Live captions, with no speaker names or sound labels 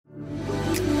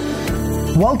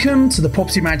Welcome to the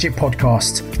Property Magic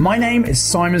Podcast. My name is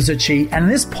Simon Zucchi, and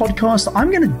in this podcast, I'm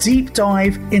going to deep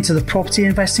dive into the property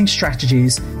investing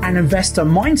strategies and investor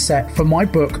mindset for my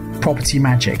book, Property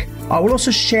Magic. I will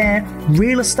also share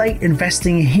real estate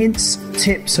investing hints,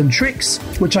 tips, and tricks,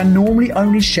 which I normally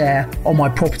only share on my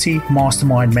Property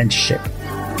Mastermind mentorship.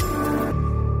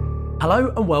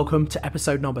 Hello and welcome to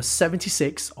episode number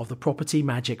 76 of the Property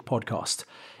Magic Podcast.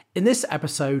 In this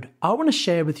episode, I want to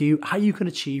share with you how you can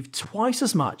achieve twice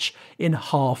as much in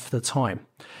half the time.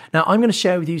 Now, I'm going to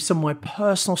share with you some of my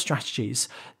personal strategies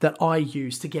that I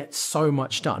use to get so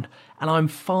much done. And I'm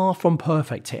far from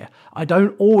perfect here. I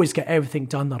don't always get everything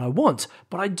done that I want,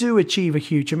 but I do achieve a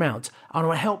huge amount. And I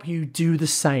want to help you do the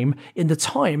same in the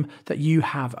time that you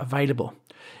have available.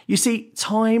 You see,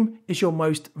 time is your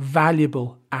most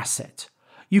valuable asset.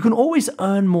 You can always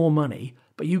earn more money,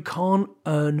 but you can't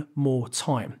earn more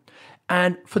time.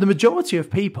 And for the majority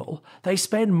of people, they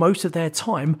spend most of their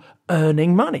time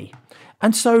earning money.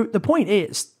 And so the point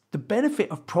is, the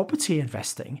benefit of property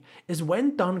investing is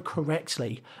when done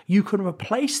correctly, you can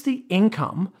replace the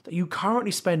income that you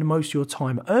currently spend most of your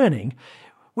time earning,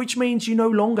 which means you no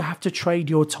longer have to trade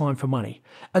your time for money.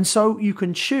 And so you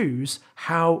can choose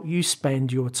how you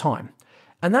spend your time.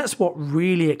 And that's what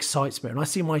really excites me. And I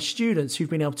see my students who've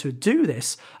been able to do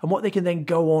this and what they can then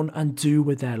go on and do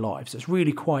with their lives. It's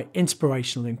really quite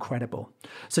inspirational and incredible.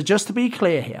 So just to be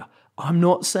clear here, I'm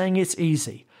not saying it's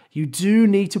easy. You do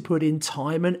need to put in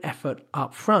time and effort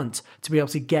up front to be able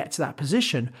to get to that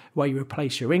position where you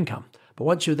replace your income. But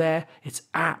once you're there, it's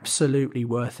absolutely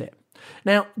worth it.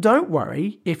 Now, don't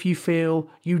worry if you feel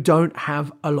you don't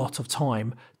have a lot of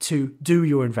time to do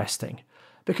your investing.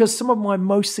 Because some of my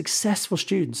most successful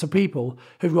students are people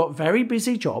who've got very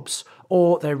busy jobs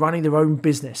or they're running their own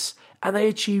business and they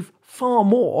achieve far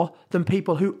more than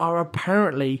people who are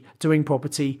apparently doing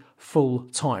property full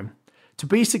time. To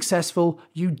be successful,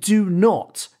 you do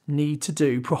not need to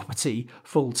do property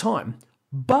full time,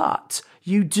 but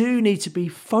you do need to be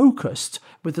focused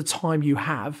with the time you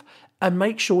have and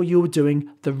make sure you're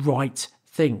doing the right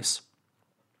things.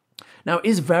 Now, it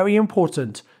is very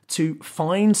important to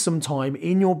find some time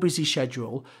in your busy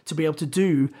schedule to be able to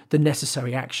do the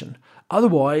necessary action.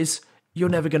 Otherwise, you're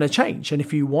never going to change. And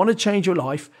if you want to change your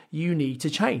life, you need to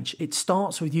change. It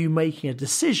starts with you making a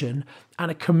decision and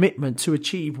a commitment to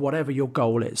achieve whatever your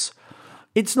goal is.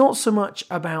 It's not so much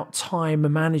about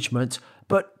time management,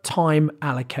 but time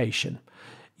allocation.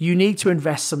 You need to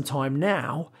invest some time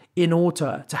now in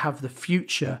order to have the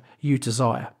future you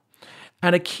desire.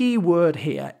 And a key word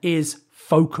here is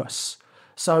focus.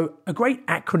 So a great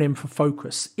acronym for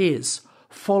focus is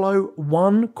follow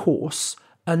one course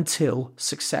until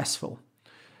successful.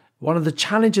 One of the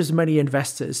challenges of many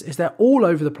investors is they're all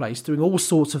over the place doing all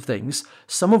sorts of things,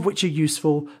 some of which are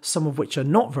useful, some of which are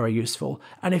not very useful.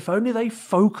 And if only they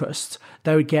focused,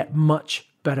 they would get much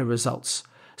better results.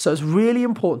 So it's really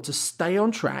important to stay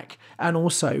on track and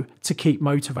also to keep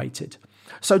motivated.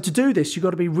 So to do this, you've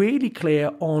got to be really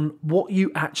clear on what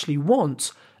you actually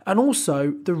want and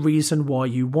also the reason why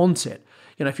you want it.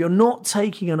 You know, if you're not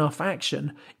taking enough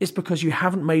action, it's because you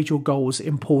haven't made your goals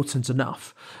important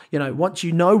enough. You know, once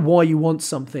you know why you want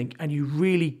something and you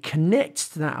really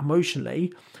connect to that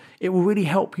emotionally, it will really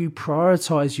help you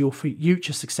prioritize your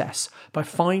future success by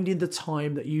finding the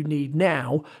time that you need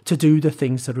now to do the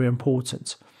things that are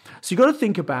important. So you've got to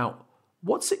think about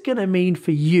what's it going to mean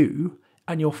for you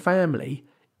and your family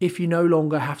if you no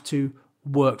longer have to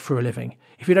work for a living,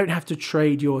 if you don't have to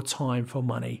trade your time for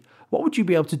money. What would you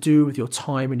be able to do with your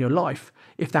time in your life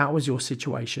if that was your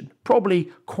situation?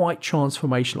 Probably quite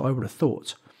transformational, I would have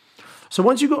thought. So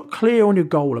once you've got clear on your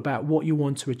goal about what you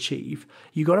want to achieve,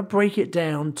 you've got to break it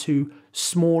down to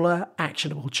smaller,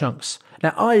 actionable chunks.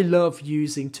 Now, I love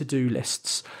using to-do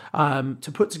lists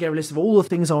to put together a list of all the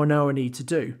things I know I need to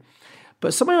do.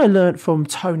 But something I learned from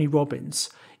Tony Robbins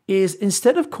is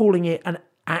instead of calling it an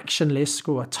action list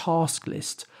or a task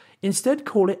list, instead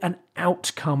call it an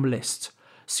outcome list.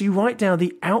 So you write down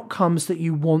the outcomes that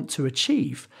you want to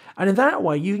achieve. And in that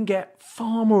way, you can get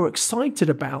far more excited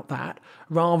about that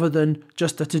rather than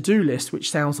just a to-do list,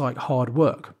 which sounds like hard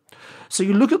work. So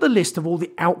you look at the list of all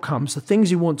the outcomes, the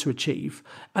things you want to achieve.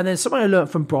 And then something I learned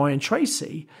from Brian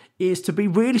Tracy is to be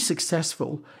really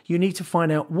successful, you need to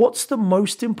find out what's the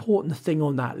most important thing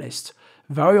on that list.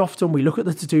 Very often we look at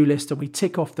the to-do list and we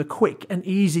tick off the quick and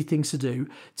easy things to do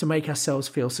to make ourselves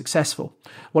feel successful.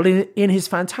 Well, in his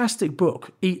fantastic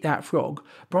book, Eat That Frog,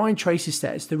 Brian Tracy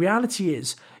says, the reality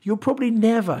is you'll probably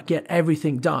never get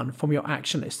everything done from your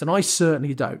action list, and I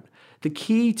certainly don't. The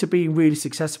key to being really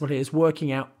successful here is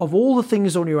working out, of all the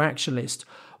things on your action list,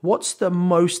 what's the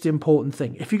most important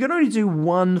thing? If you can only do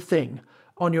one thing,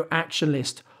 on your action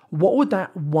list, what would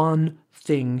that one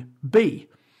thing be?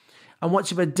 And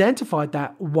once you've identified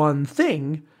that one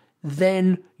thing,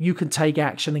 then you can take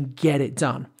action and get it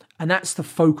done. And that's the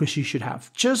focus you should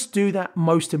have. Just do that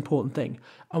most important thing.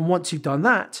 And once you've done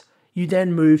that, you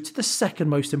then move to the second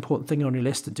most important thing on your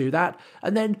list and do that.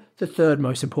 And then the third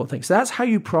most important thing. So that's how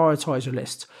you prioritize your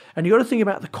list. And you got to think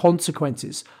about the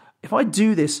consequences. If I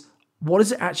do this, what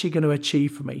is it actually going to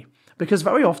achieve for me? Because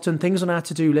very often things on our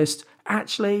to-do list,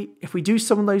 actually, if we do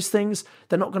some of those things,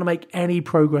 they're not going to make any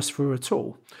progress through at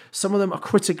all. Some of them are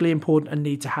critically important and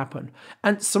need to happen.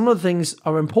 And some of the things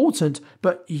are important,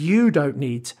 but you don't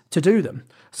need to do them.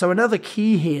 So another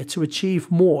key here to achieve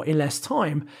more in less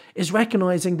time is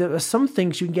recognizing that there are some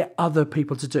things you can get other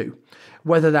people to do.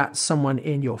 Whether that's someone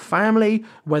in your family,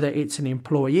 whether it's an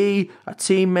employee, a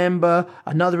team member,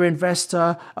 another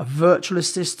investor, a virtual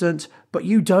assistant, but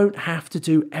you don't have to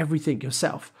do everything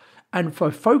yourself. And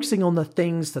for focusing on the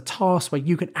things, the tasks where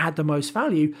you can add the most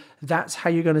value, that's how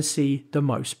you're going to see the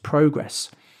most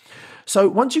progress. So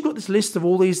once you've got this list of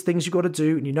all these things you've got to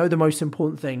do and you know the most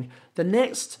important thing, the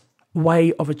next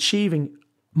way of achieving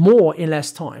more in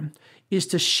less time is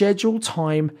to schedule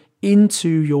time into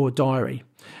your diary.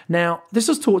 Now, this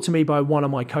was taught to me by one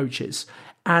of my coaches,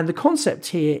 and the concept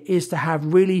here is to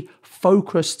have really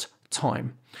focused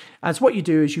time. And so what you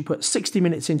do is you put 60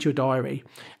 minutes into your diary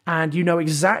and you know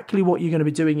exactly what you're going to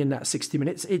be doing in that 60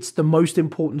 minutes. It's the most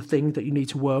important thing that you need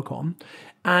to work on.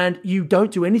 And you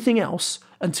don't do anything else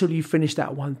until you finish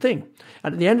that one thing.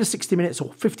 And at the end of 60 minutes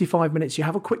or 55 minutes, you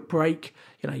have a quick break.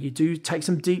 You do take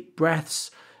some deep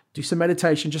breaths, do some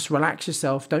meditation, just relax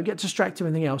yourself. Don't get distracted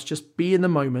with anything else. Just be in the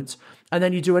moment. And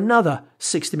then you do another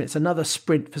 60 minutes, another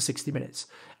sprint for 60 minutes.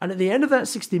 And at the end of that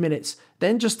 60 minutes,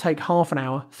 then just take half an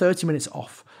hour, 30 minutes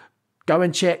off. Go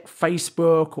and check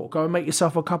Facebook or go and make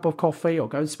yourself a cup of coffee or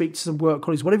go and speak to some work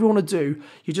colleagues. Whatever you want to do,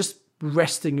 you're just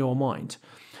resting your mind.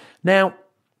 Now,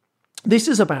 this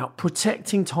is about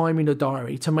protecting time in the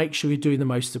diary to make sure you're doing the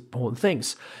most important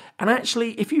things. And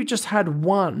actually, if you just had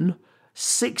one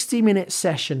 60-minute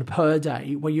session per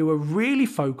day where you were really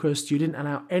focused, you didn't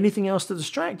allow anything else to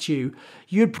distract you,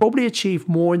 you'd probably achieve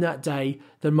more in that day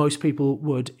than most people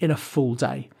would in a full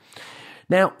day.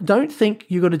 Now, don't think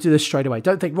you're going to do this straight away.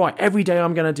 Don't think, right, every day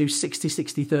I'm going to do 60,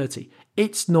 60, 30.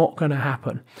 It's not going to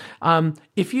happen.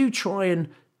 If you try and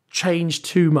change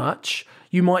too much,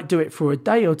 you might do it for a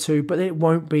day or two, but it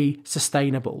won't be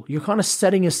sustainable. You're kind of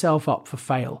setting yourself up for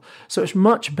fail. So it's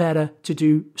much better to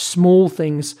do small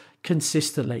things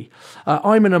consistently.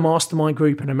 I'm in a mastermind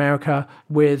group in America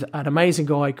with an amazing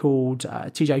guy called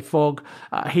TJ Fogg.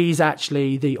 He's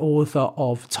actually the author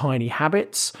of Tiny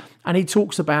Habits, and he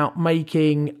talks about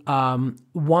making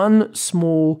one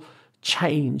small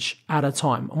change at a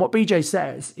time. And what BJ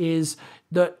says is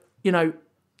that,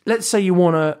 let's say you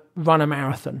want to run a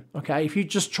marathon, okay? If you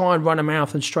just try and run a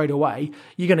marathon straight away,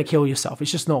 you're going to kill yourself. It's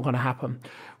just not going to happen.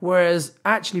 Whereas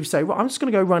actually if you say, well, I'm just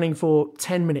going to go running for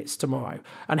 10 minutes tomorrow.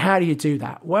 And how do you do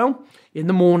that? Well, in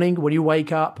the morning when you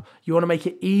wake up, you want to make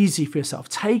it easy for yourself.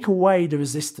 Take away the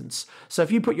resistance. So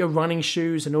if you put your running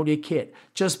shoes and all your kit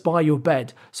just by your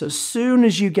bed, so as soon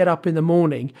as you get up in the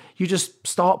morning, you just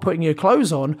start putting your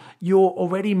clothes on, you're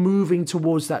already moving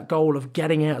towards that goal of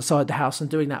getting outside the house and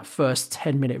doing that first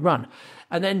 10-minute run.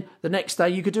 And then the next day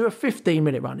you could do a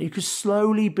 15-minute run. You could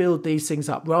slowly build these things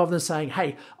up rather than saying,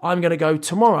 hey, I'm going to go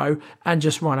tomorrow and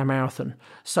just run a marathon.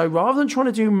 So rather than trying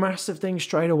to do massive things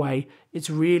straight away, it's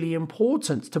really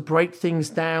important to break things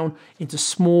down into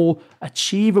small,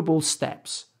 achievable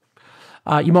steps.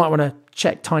 You might want to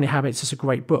check Tiny Habits. It's a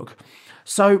great book.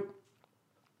 So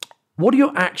what are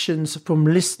your actions from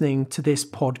listening to this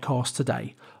podcast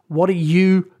today? What are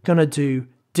you going to do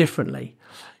differently?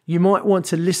 You might want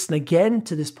to listen again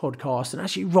to this podcast and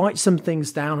actually write some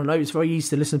things down. I know it's very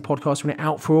easy to listen to podcasts when you're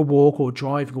out for a walk or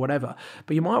driving or whatever,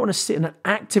 but you might want to sit and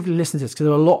actively listen to this because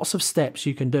there are lots of steps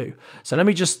you can do. So let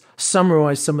me just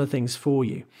summarize some of the things for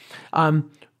you.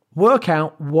 Work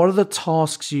out what are the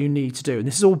tasks you need to do. And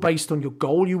this is all based on your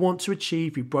goal you want to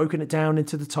achieve. You've broken it down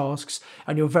into the tasks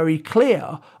and you're very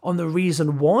clear on the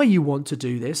reason why you want to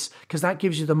do this, because that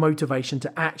gives you the motivation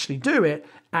to actually do it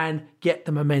and get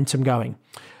the momentum going.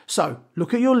 So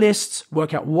look at your lists,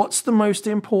 work out what's the most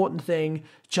important thing,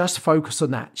 just focus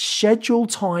on that. Schedule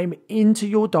time into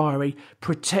your diary,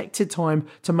 protected time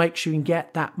to make sure you can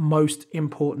get that most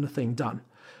important thing done.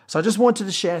 So I just wanted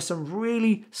to share some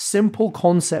really simple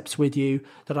concepts with you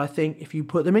that I think if you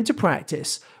put them into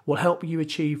practice will help you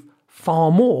achieve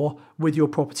far more with your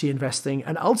property investing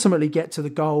and ultimately get to the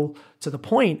goal, to the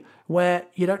point where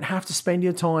you don't have to spend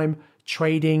your time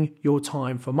trading your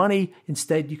time for money.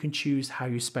 Instead, you can choose how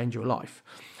you spend your life.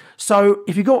 So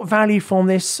if you got value from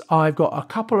this, I've got a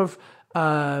couple of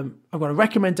I've got a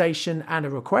recommendation and a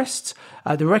request.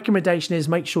 The recommendation is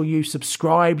make sure you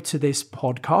subscribe to this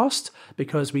podcast,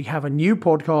 because we have a new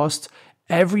podcast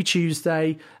every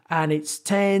Tuesday, and it's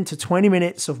 10 to 20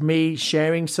 minutes of me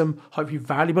sharing some hopefully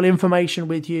valuable information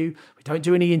with you. We don't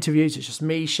do any interviews. It's just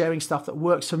me sharing stuff that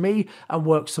works for me and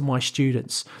works for my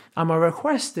students. And my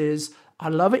request is,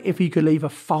 I'd love it if you could leave a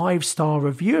 5-star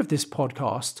review of this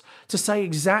podcast to say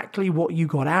exactly what you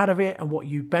got out of it and what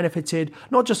you benefited,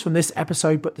 not just from this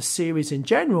episode, but the series in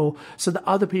general, so that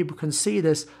other people can see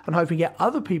this and hopefully get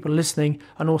other people listening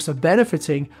and also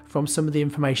benefiting from some of the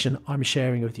information I'm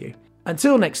sharing with you.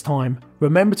 Until next time,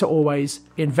 remember to always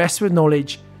invest with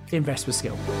knowledge, invest with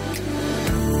skill.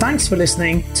 Thanks for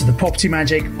listening to the Property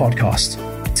Magic podcast.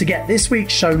 To get this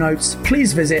week's show notes,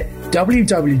 please visit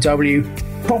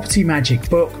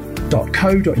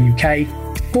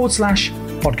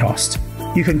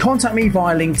www.propertymagicbook.co.uk/podcast. You can contact me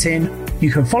via LinkedIn,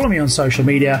 you can follow me on social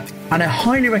media, and I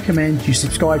highly recommend you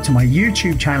subscribe to my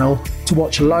YouTube channel to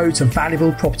watch loads of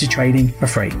valuable property trading for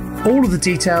free. All of the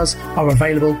details are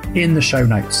available in the show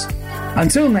notes.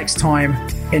 Until next time,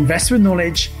 invest with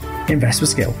knowledge, invest with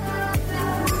skill.